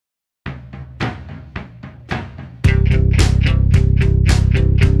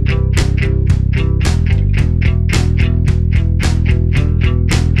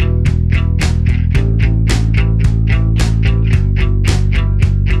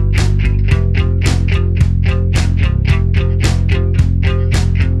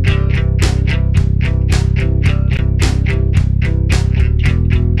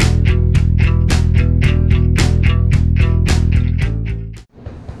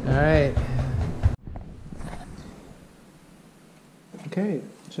Alright. Okay,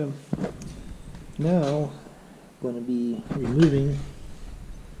 so now I'm going to be removing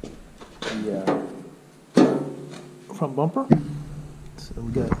the front bumper. So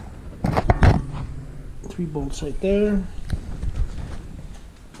we got 3 bolts right there,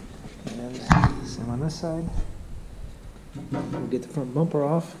 and same on this side. We'll get the front bumper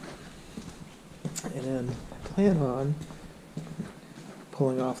off, and then plan on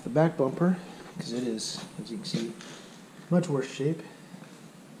pulling off the back bumper because it is, as you can see, much worse shape.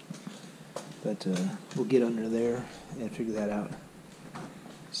 But we'll get under there and figure that out.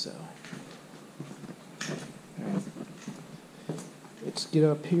 So, alright. Let's get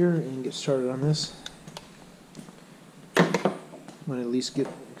up here and get started on this. I'm going to at least get,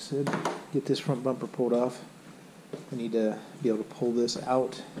 like I said, get this front bumper pulled off. I need to be able to pull this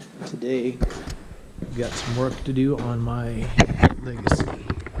out today. I've got some work to do on my Legacy.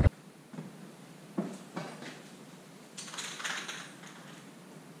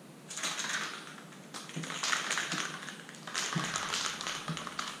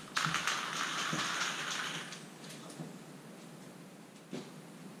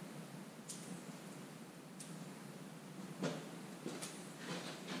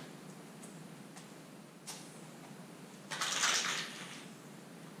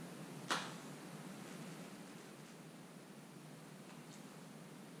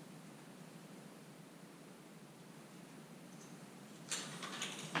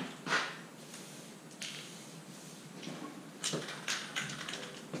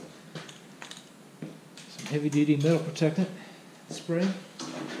 Heavy duty metal protectant spray.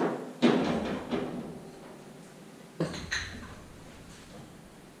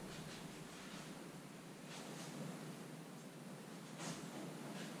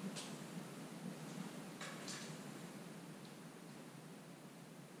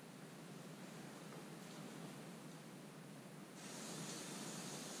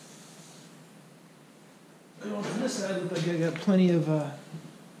 On this side, I look like I got plenty of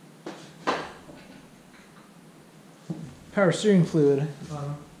power steering fluid,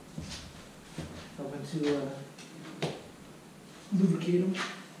 helping to lubricate them.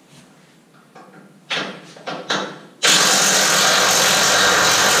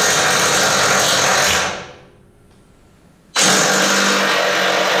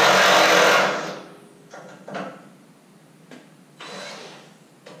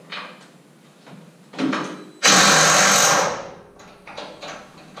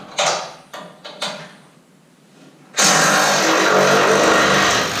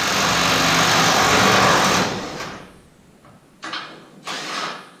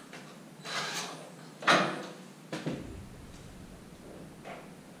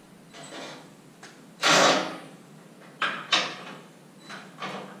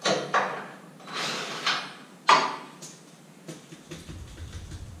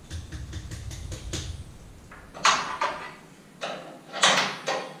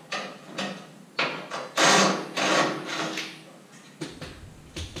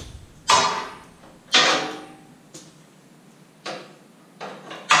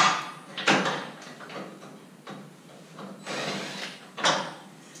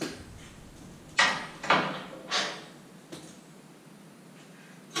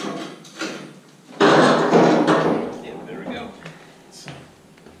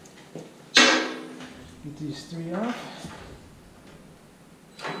 Get these 3 off.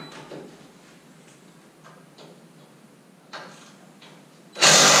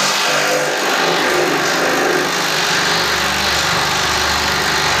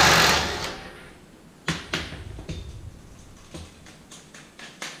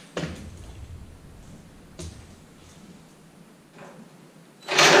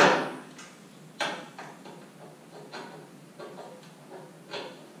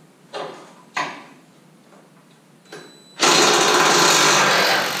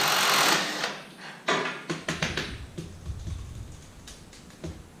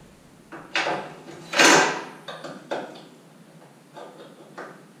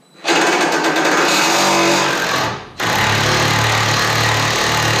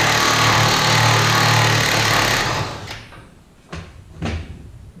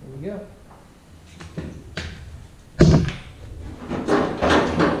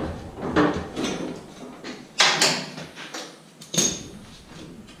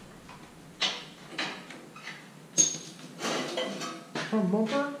 Front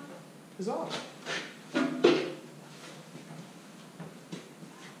bumper is off.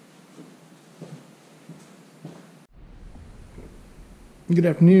 Good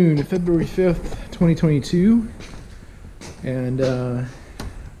afternoon, February 5th, 2022, and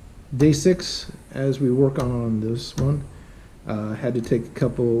Day 6, as we work on this one, had to take a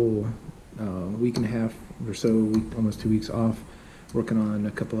couple, week and a half or so, almost 2 weeks off, working on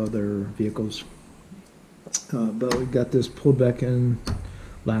a couple other vehicles. But we got this pulled back in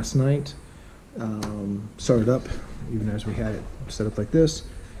last night, started up, even as we had it set up like this,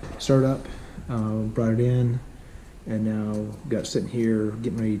 started up, brought it in, and now got sitting here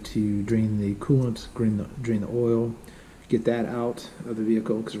getting ready to drain the coolant, drain the oil, get that out of the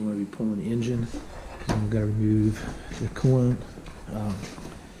vehicle because we're going to be pulling the engine. And we've got to remove the coolant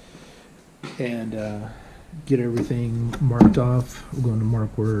and get everything marked off. We're going to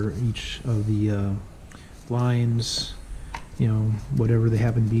mark where each of the lines, you know, whatever they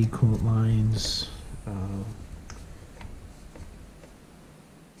happen to be, coolant lines,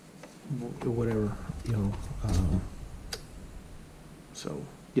 whatever, you know. So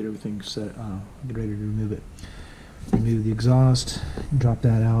get everything set, get ready to remove it. Remove the exhaust, drop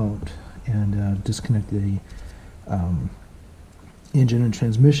that out, and disconnect the engine and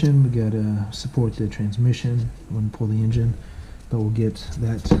transmission. We got to support the transmission when we pull the engine, but we'll get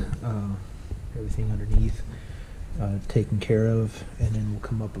that everything underneath taken care of, and then we'll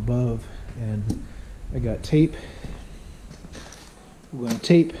come up above. And I got tape. We're going to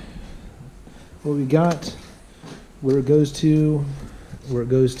tape what we got, where it goes to,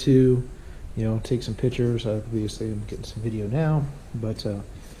 you know, take some pictures. Obviously I'm getting some video now, but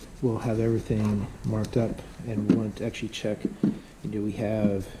we'll have everything marked up, and we want to actually check, do we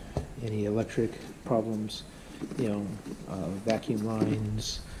have any electric problems, you know, vacuum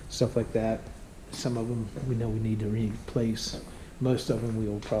lines, stuff like that. Some of them we know we need to replace. Most of them we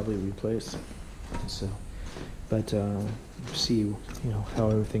will probably replace. So, but see, you know, how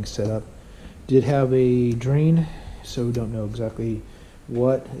everything's set up. Did have a drain, so we don't know exactly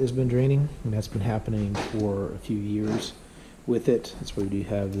what has been draining, and that's been happening for a few years with it. That's why we do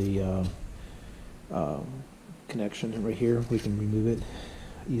have the connection right here. We can remove it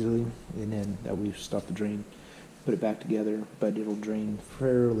easily, and then that we've stopped the drain, put it back together, but it'll drain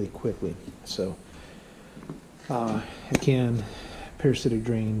fairly quickly. So again, parasitic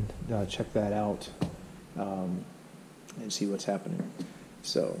drain, check that out and see what's happening.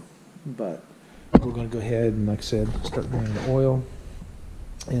 So, but we're going to go ahead and, like I said, start draining the oil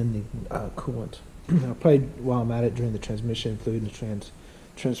and the coolant. I'll probably, while I'm at it, drain the transmission fluid and the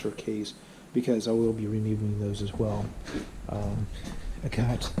transfer case, because I will be removing those as well. I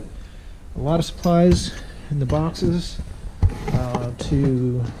got a lot of supplies in the boxes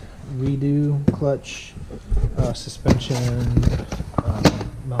to redo clutch, suspension,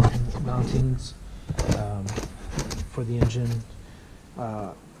 mountings for the engine.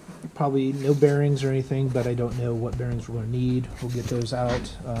 Probably no bearings or anything, but I don't know what bearings we're going to need. We'll get those out,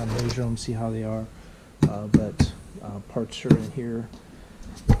 measure them, see how they are. But parts are in here.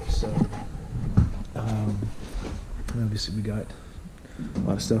 So obviously we got a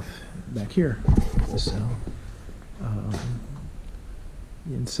lot of stuff back here. So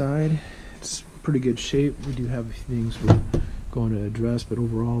the inside, it's pretty good shape. We do have a few things we're going to address, but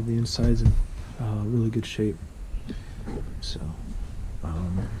overall the inside's in really good shape. So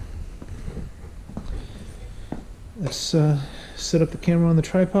let's set up the camera on the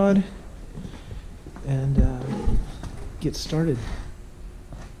tripod and get started.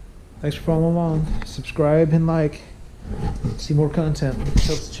 Thanks for following along. Subscribe and like. See more content.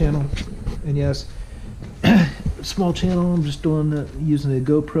 Helps the channel. And yes, small channel. I'm just doing using a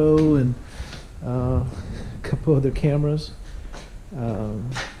GoPro and a couple other cameras.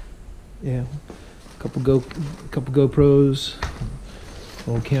 Yeah, a couple GoPros,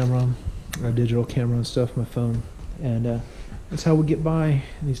 old camera, a digital camera and stuff, my phone, and that's how we get by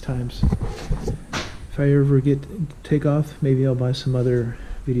these times. If I ever take off, maybe I'll buy some other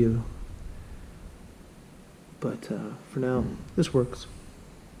video. But for now, this works.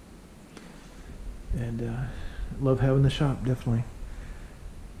 And love having the shop, definitely.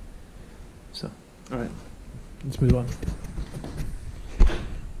 So, all right, let's move on.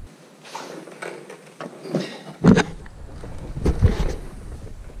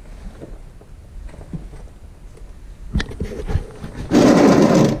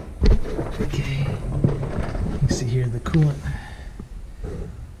 Okay, you can see here the coolant.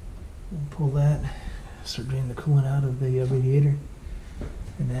 We'll pull that. Start draining the coolant out of the radiator,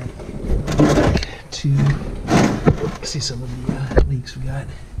 and then back to see some of the leaks we got.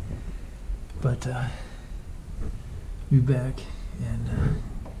 But move back and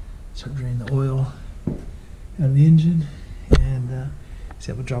start draining the oil out of the engine, and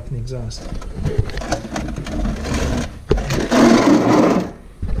see how we're dropping the exhaust.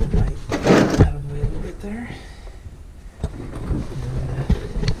 Right out of the way a little bit there.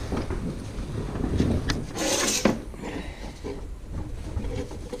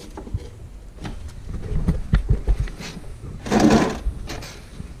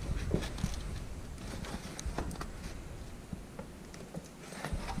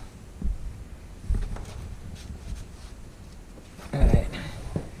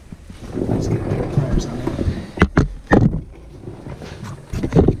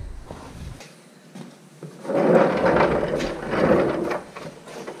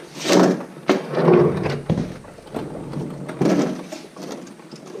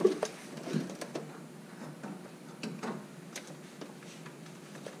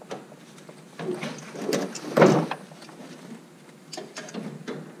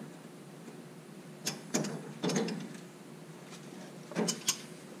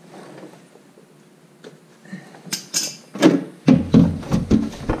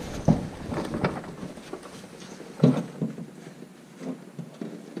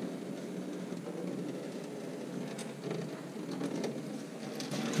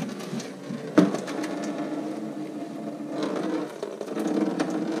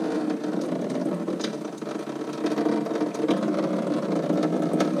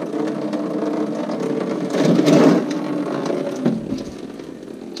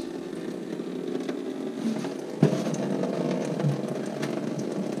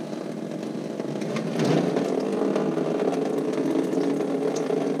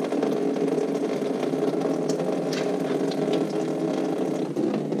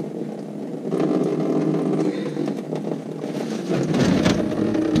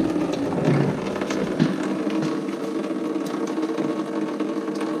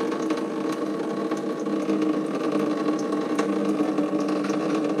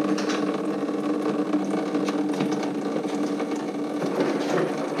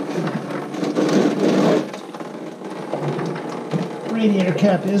 radiator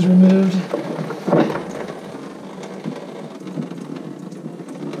cap is removed.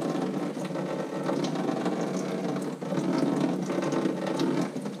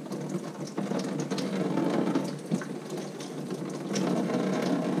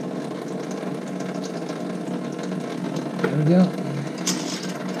 There we go.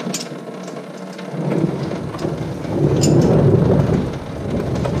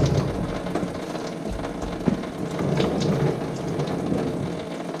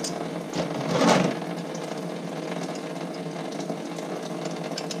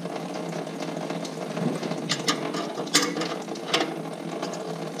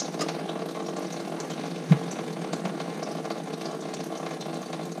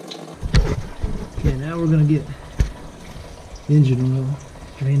 Okay, now we're going to get engine oil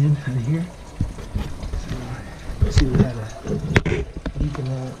draining out of here. So, let's see, we had a leak in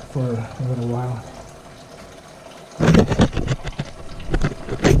that for a little while.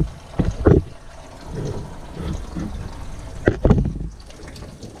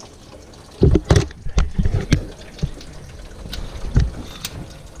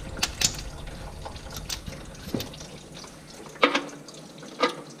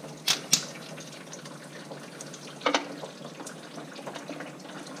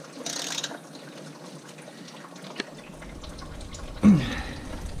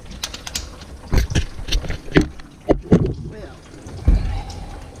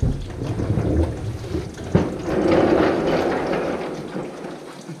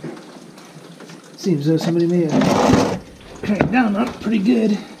 Seems as though somebody may have cranked down up pretty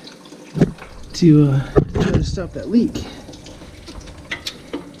good to try to stop that leak.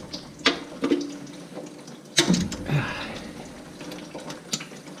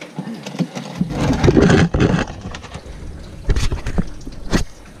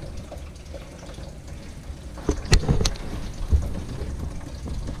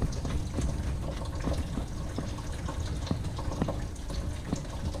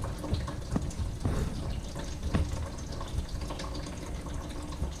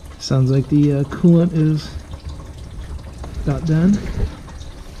 Sounds like the coolant is about done.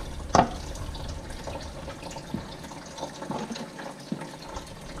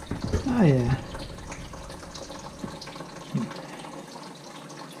 Oh yeah.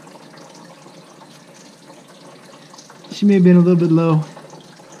 She may have been a little bit low.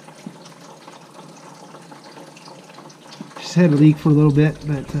 She's had a leak for a little bit,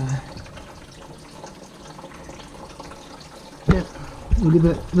 but yeah. We'll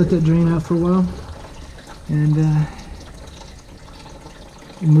let that drain out for a while, and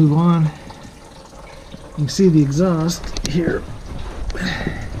we'll move on. You can see the exhaust here.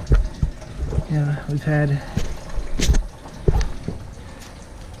 Yeah, we've had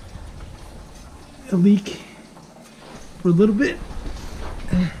a leak for a little bit.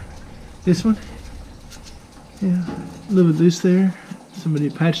 This one, yeah, a little bit loose there. Somebody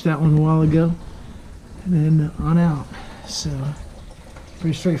patched that one a while ago, and then on out. So.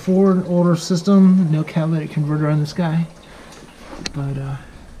 Pretty straightforward, older system, no catalytic converter on this guy, but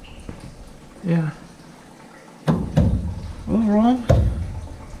yeah. Overall,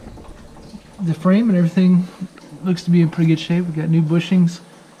 the frame and everything looks to be in pretty good shape. We got new bushings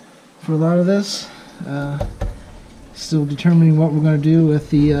for a lot of this. Still determining what we're going to do with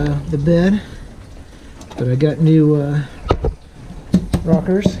the bed, but I got new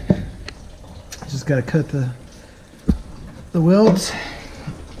rockers. Just got to cut the welds.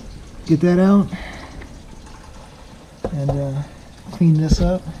 Get that out and clean this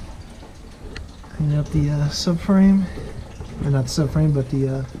up. Clean up the subframe, or not the subframe, but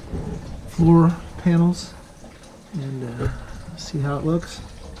the floor panels, and see how it looks.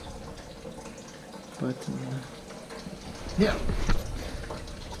 But yeah,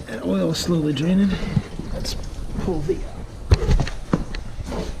 that oil is slowly draining. Let's pull the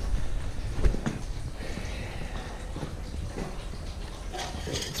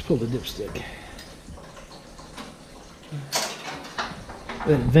pull the dipstick.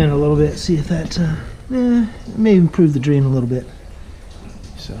 Let it vent a little bit, see if that may improve the drain a little bit.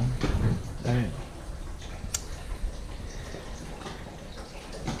 So, alright.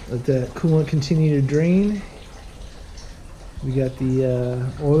 Let that coolant continue to drain. We got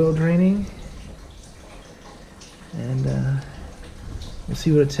the oil draining, and we'll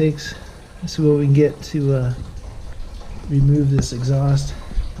see what it takes. Let's see what we can get to remove this exhaust.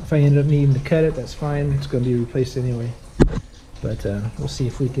 If I end up needing to cut it, that's fine. It's going to be replaced anyway. But we'll see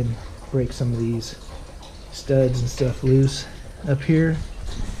if we can break some of these studs and stuff loose up here.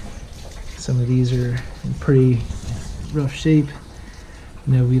 Some of these are in pretty rough shape.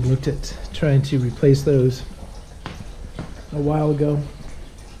 You know, we looked at trying to replace those a while ago.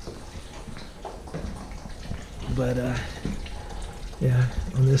 But yeah,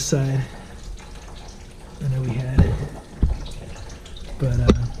 on this side, I know we had it. But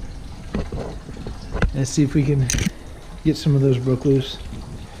let's see if we can get some of those broke loose.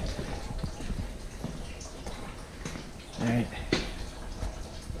 All right.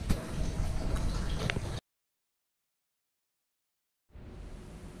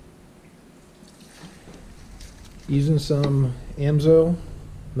 Using some Amso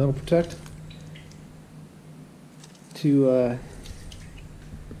Metal Protect to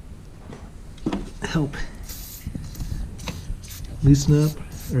help loosen up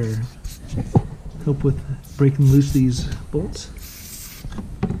or help with breaking loose these bolts,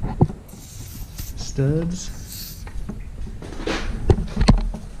 studs.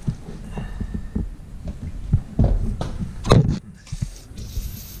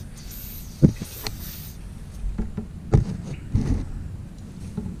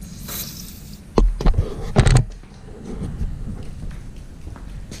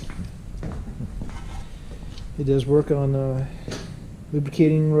 It does work on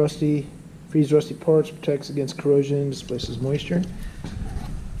lubricating rusty, frees rusty parts, protects against corrosion, displaces moisture.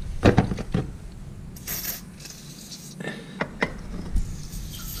 I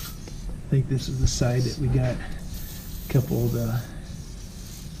think this is the side that we got a couple of the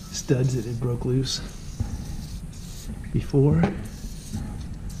studs that had broke loose before.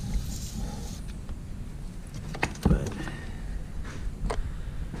 But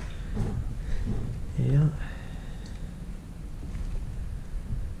yeah.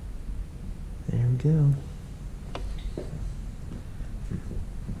 There we go.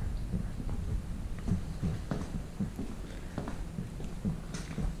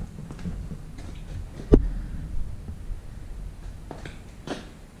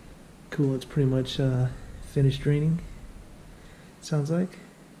 Cool, it's pretty much finished draining, sounds like.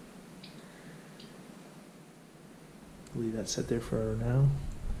 Leave that set there for now.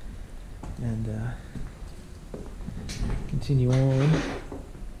 And continue on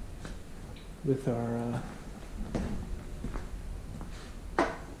with our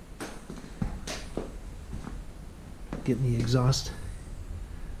getting the exhaust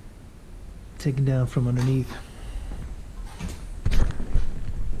taken down from underneath.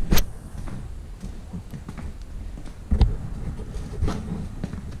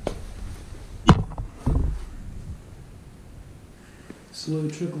 Slow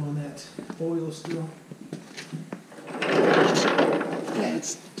trickle on that oil still. That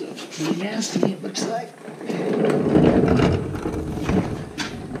stuff's pretty nasty, it looks like.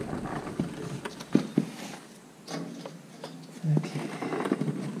 Okay.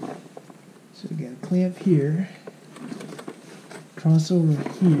 So we got a clamp here, crossover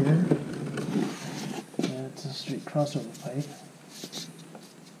here. That's a straight crossover pipe.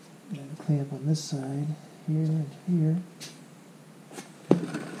 Got a clamp on this side, here and here.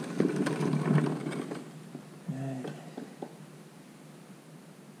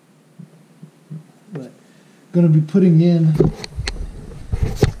 Going to be putting in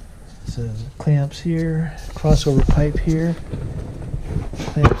so clamps here, crossover pipe here,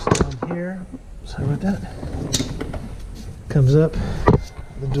 clamps down here. Sorry about that. Comes up,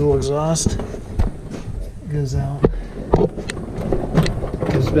 the dual exhaust goes out,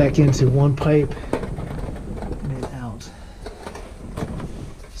 goes back into one pipe and then out.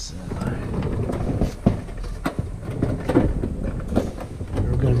 So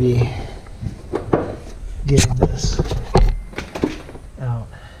we're going to be getting this out.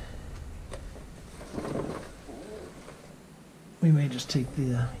 We may just take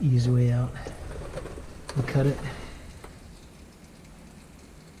the easy way out and cut it.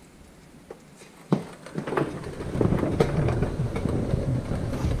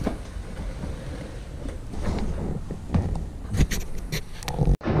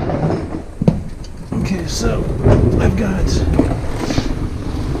 Okay, so I've got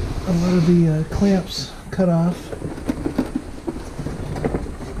a lot of the clamps cut off.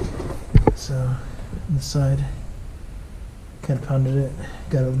 So on the side, kind of pounded it,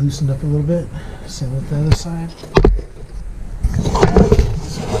 got it loosened up a little bit. Same with the other side.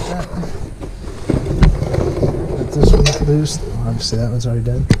 So like that. Got this one loose. Obviously that one's already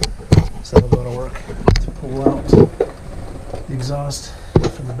done. So that'll go to work to pull out the exhaust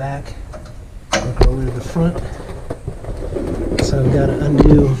from the back, work all the way to the front. So I've got to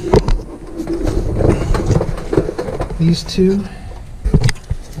undo these two,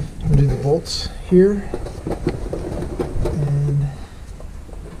 undo the bolts here, and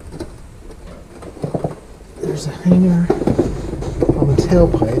there's a hanger on the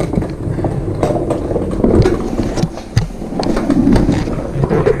tailpipe.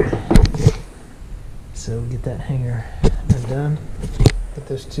 get that hanger undone. Put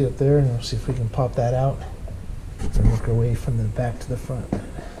those two up there, and we'll see if we can pop that out and work our way from the back to the front.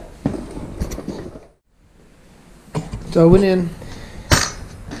 So I went in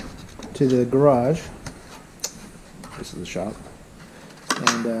to the garage. This is the shop,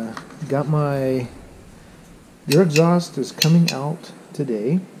 and got my rear exhaust is coming out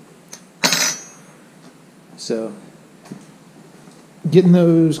today. So getting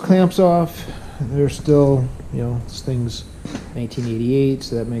those clamps off. They're still, you know, this thing's 1988,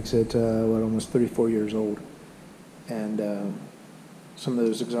 so that makes it what, almost 34 years old. And some of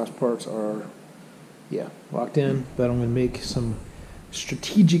those exhaust parts are, yeah, locked in, but I'm going to make some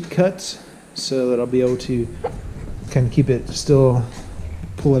strategic cuts so that I'll be able to kind of keep it still,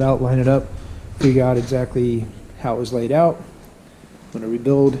 pull it out, line it up, figure out exactly how it was laid out. I'm going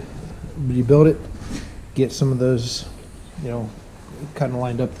to rebuild it, get some of those, you know, kind of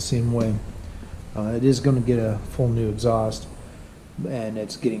lined up the same way. It is going to get a full new exhaust, and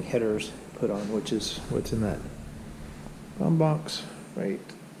it's getting headers put on, which is what's in that bum box right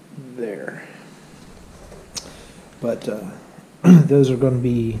there. But those are going to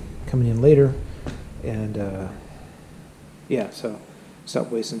be coming in later, and yeah, so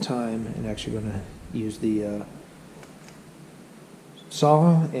stop wasting time and actually going to use the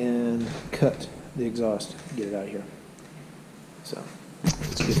saw and cut the exhaust to get it out of here. So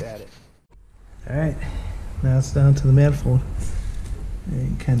let's get at it. Alright, now it's down to the manifold.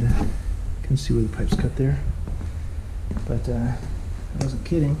 And you kind of can see where the pipe's cut there. But I wasn't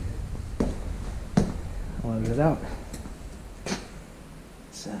kidding. I wanted it out.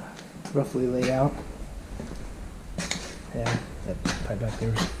 It's roughly laid out. Yeah, that pipe back there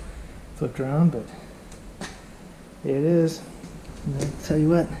was flipped around, but there it is. And I'll tell you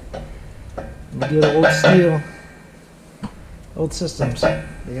what, good old steel, old systems,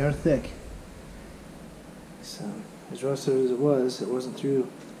 they are thick. So, as rusted as it wasn't through,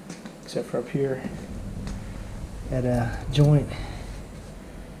 except for up here at a joint.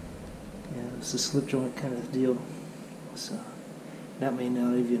 Yeah, it's a slip joint kind of deal. So, that may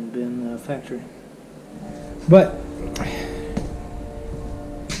not even been factory. But,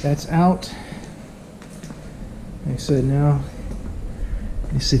 that's out. Like I said, now,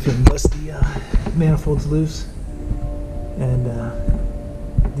 let me see if I can bust the manifolds loose and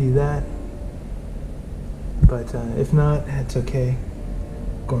do that. But if not, that's okay.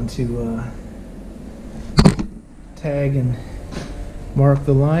 I'm going to tag and mark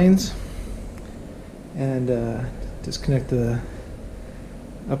the lines and disconnect the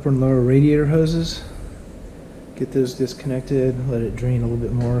upper and lower radiator hoses. Get those disconnected, let it drain a little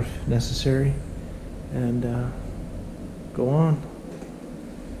bit more if necessary, and go on.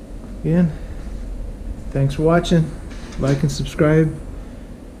 Again, thanks for watching. Like and subscribe.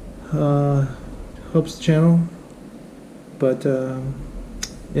 Helps the channel, but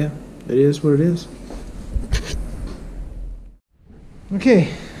yeah, it is what it is.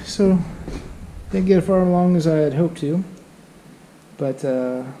 Okay, so didn't get as far along as I had hoped to, but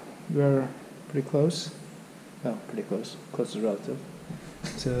we are pretty close. Well, pretty close. Close is relative.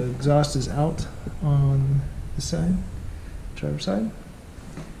 So exhaust is out on this side, driver's side.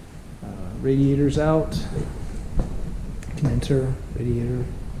 Radiator's out. Condenser, radiator.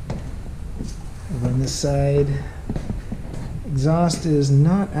 Over on this side, exhaust is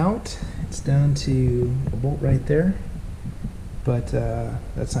not out. It's down to a bolt right there, but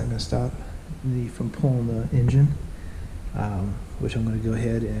that's not going to stop me from pulling the engine, which I'm going to go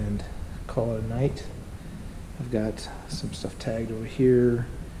ahead and call it a night. I've got some stuff tagged over here.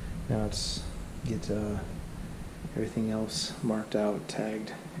 Now it's get everything else marked out,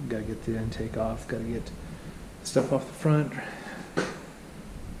 tagged. Got to get the intake off. Got to get stuff off the front.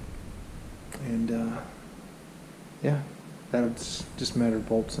 And yeah, that's just a matter of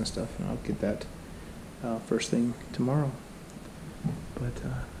bolts and stuff, and I'll get that first thing tomorrow. But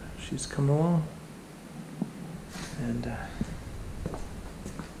she's coming along, and there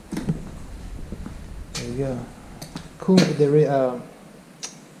we go. Cool. The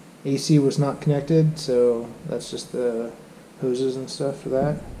AC was not connected, so that's just the hoses and stuff for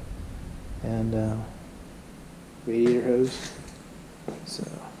that, and radiator hose. So.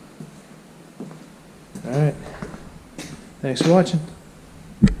 Alright, thanks for watching.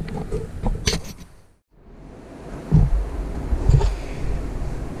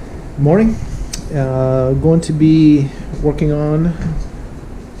 Morning. Going to be working on,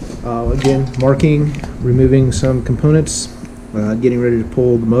 again, marking, removing some components, getting ready to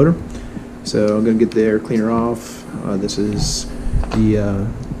pull the motor. So I'm going to get the air cleaner off. This is the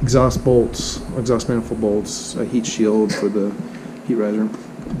exhaust bolts, exhaust manifold bolts, a heat shield for the heat riser.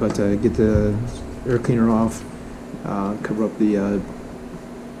 But get the air cleaner off, cover up the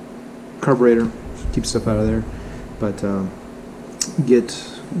carburetor, keep stuff out of there. But get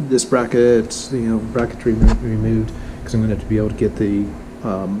this bracket, bracketry removed, because I'm going to have to be able to get the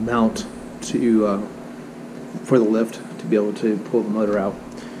mount to for the lift to be able to pull the motor out.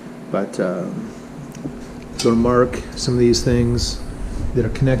 But going to mark some of these things that are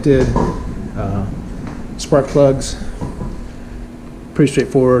connected. Spark plugs, pretty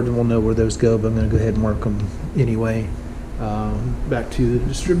straightforward, and we'll know where those go, but I'm going to go ahead and mark them anyway. Back to the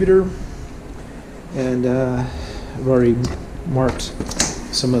distributor, and I've already marked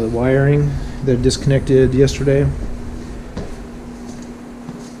some of the wiring that I disconnected yesterday.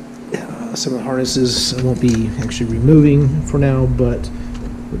 Some of the harnesses I won't be actually removing for now, but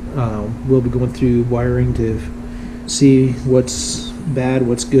we'll be going through wiring to see what's bad,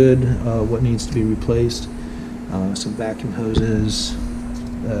 what's good, what needs to be replaced. Some vacuum hoses.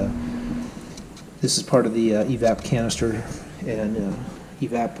 This is part of the evap canister and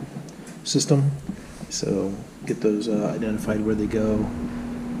evap system, so get those identified where they go,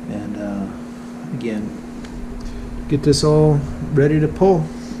 and again, get this all ready to pull.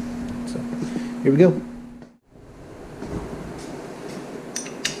 So here we go.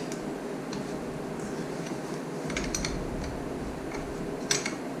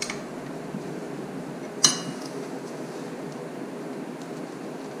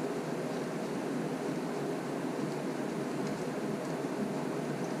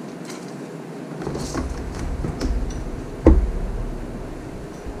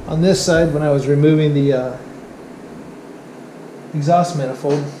 On this side, when I was removing the exhaust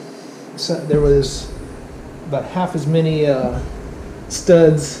manifold, there was about half as many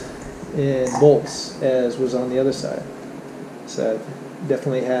studs and bolts as was on the other side. So I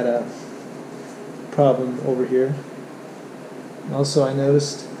definitely had a problem over here. Also, I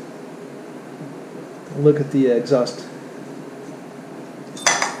noticed, look at the exhaust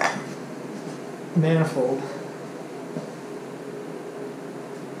manifold.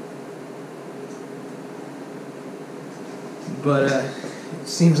 But it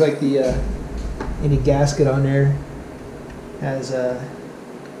seems like the any gasket on there has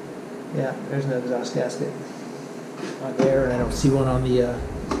yeah, there's no exhaust gasket on there, and I don't see one on the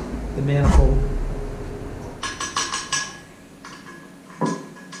manifold.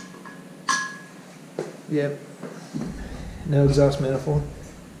 Yep, no exhaust manifold,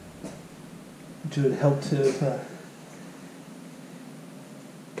 which would help to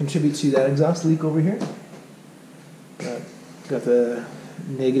contribute to that exhaust leak over here. Got the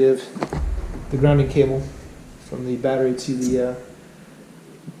negative, the grounding cable from the battery to the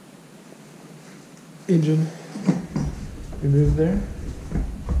engine removed there.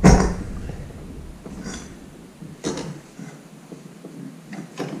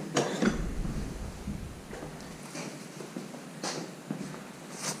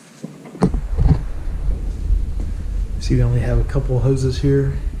 See, we only have a couple hoses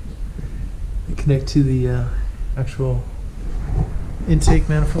here that connect to the actual intake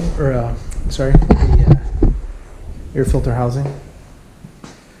manifold, or sorry, the air filter housing.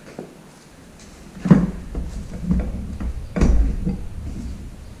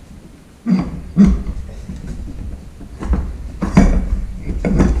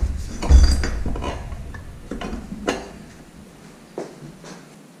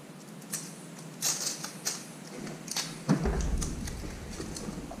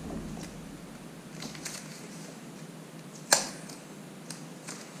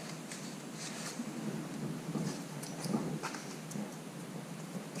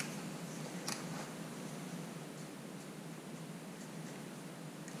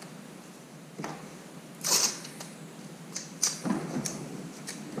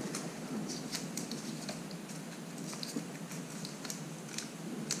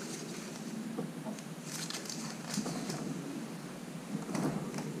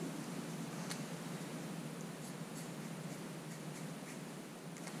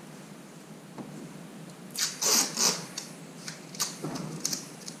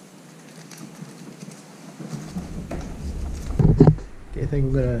 I think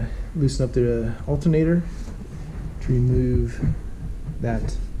I'm going to loosen up the alternator to remove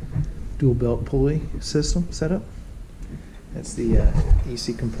that dual belt pulley system setup. That's the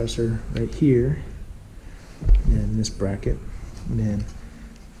AC compressor right here, and this bracket. And then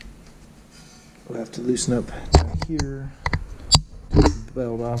we'll have to loosen up down here, the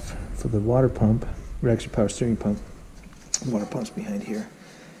belt off for the water pump, or actually power steering pump. The water pump's behind here,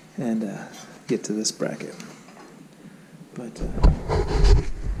 and get to this bracket. But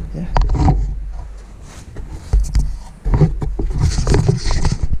yeah.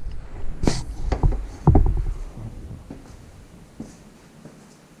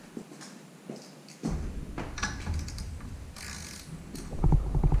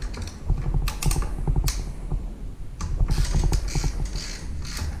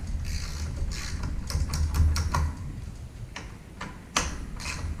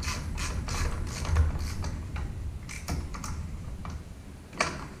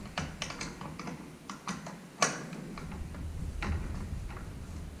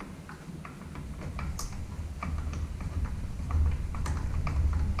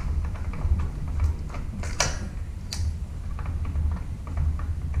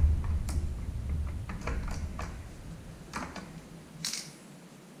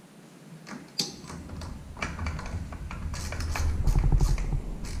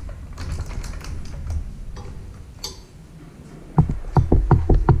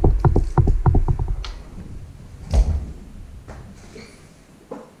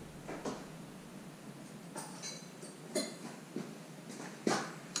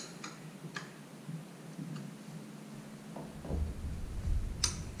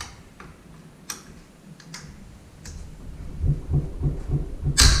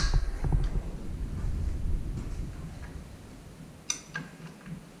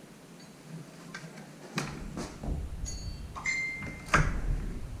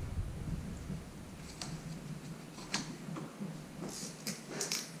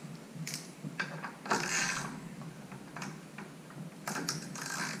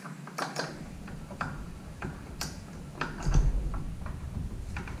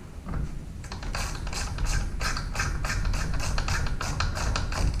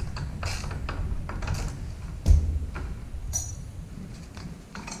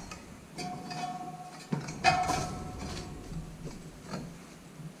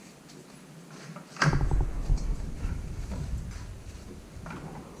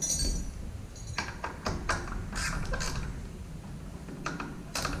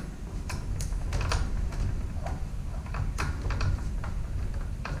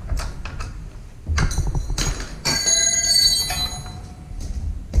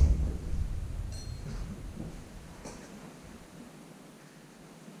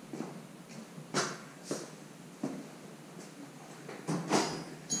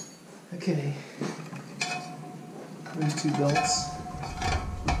 Okay. There's 2 belts.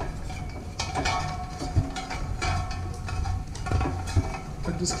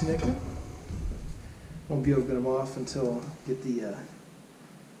 Are disconnected. Won't be able to get them off until I get the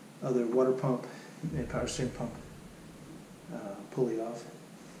other water pump and power steering pump pulley off.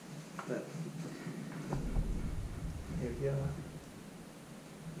 But here we go.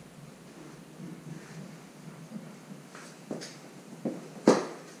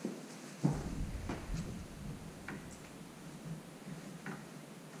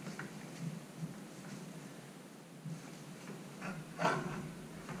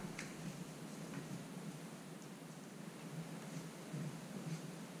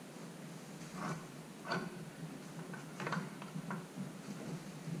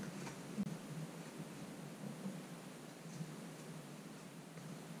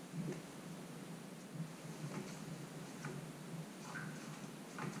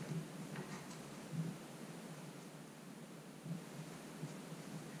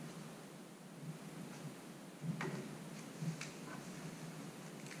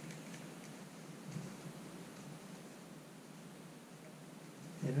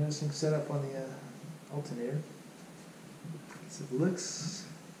 Interesting setup on the alternator. So it looks,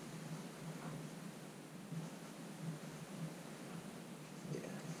 yeah.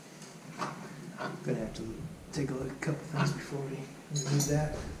 I'm gonna have to take a look at a couple things before we remove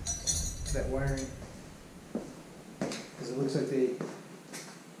that wiring, because it looks like the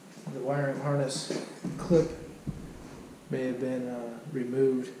wiring harness clip may have been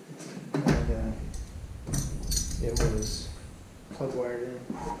removed, and it was plug wired in.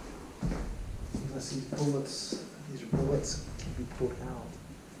 Unless these are bullets, can be pulled out.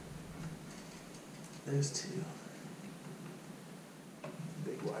 There's 2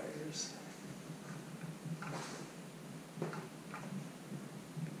 big wires.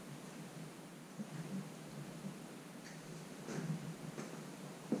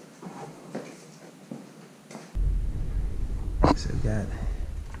 So we've got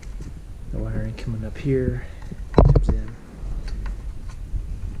the wiring coming up here, comes in.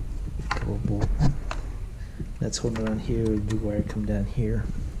 Bolt that's holding on here, the big wire come down here.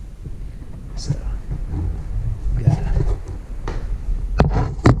 So gotta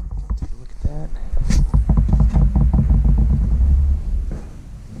take a look at that.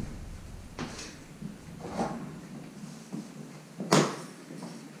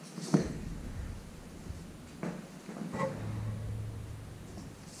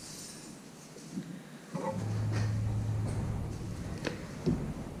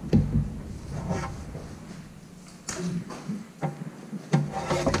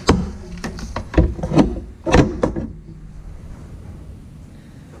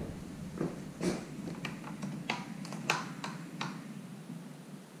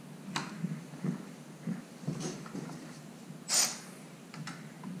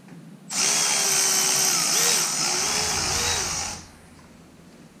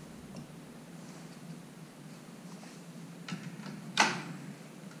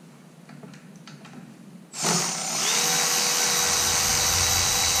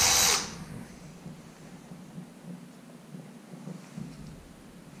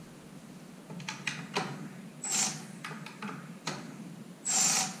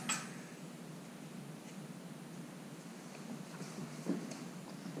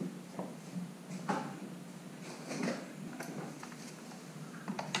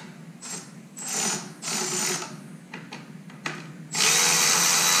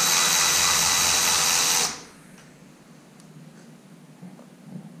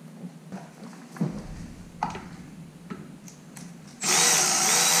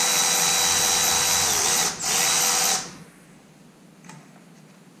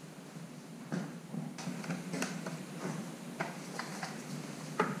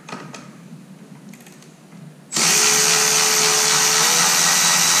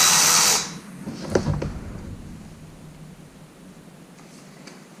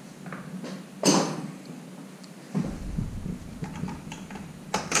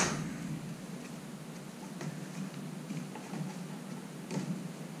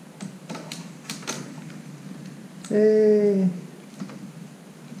 Hey,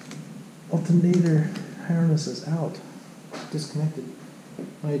 alternator harness is out, disconnected.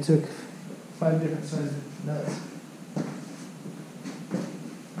 I took 5 different sized nuts.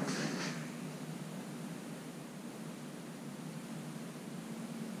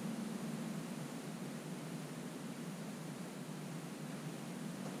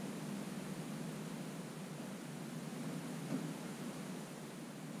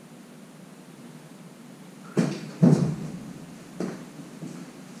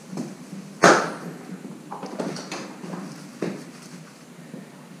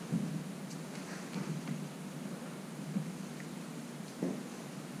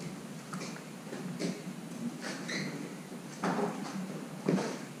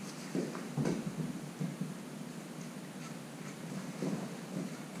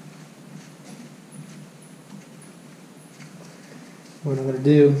 What I'm going to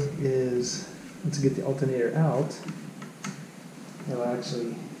do is, once I get the alternator out, I'll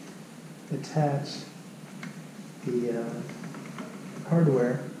actually attach the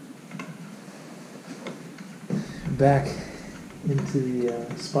hardware back into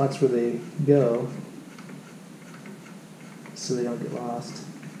the spots where they go so they don't get lost.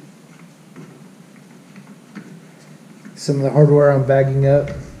 Some of the hardware I'm bagging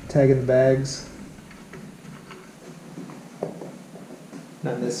up, tagging the bags.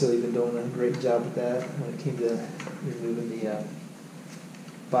 Not necessarily been doing a great job with that when it came to removing the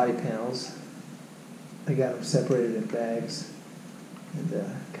body panels. I got them separated in bags and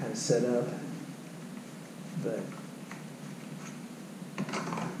kind of set up, but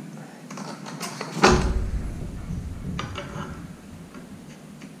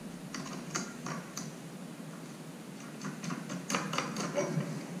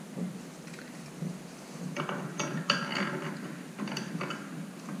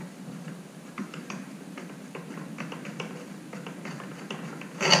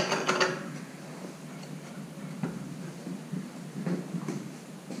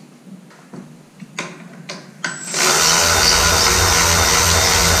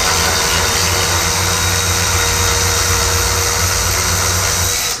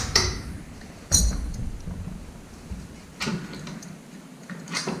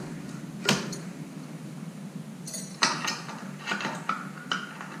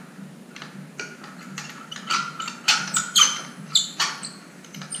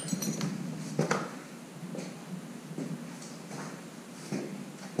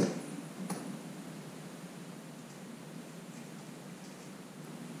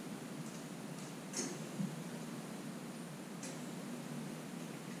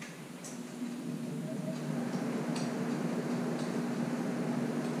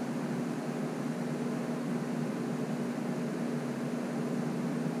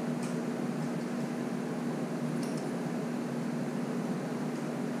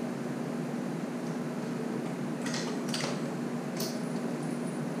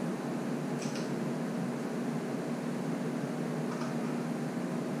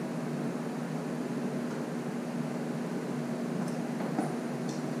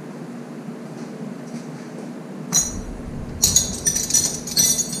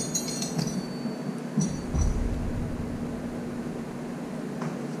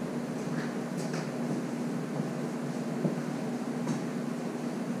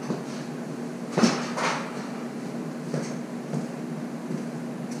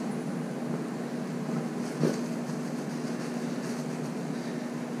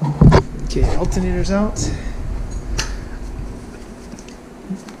okay, alternator's out.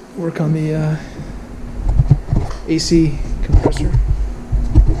 Work on the AC compressor.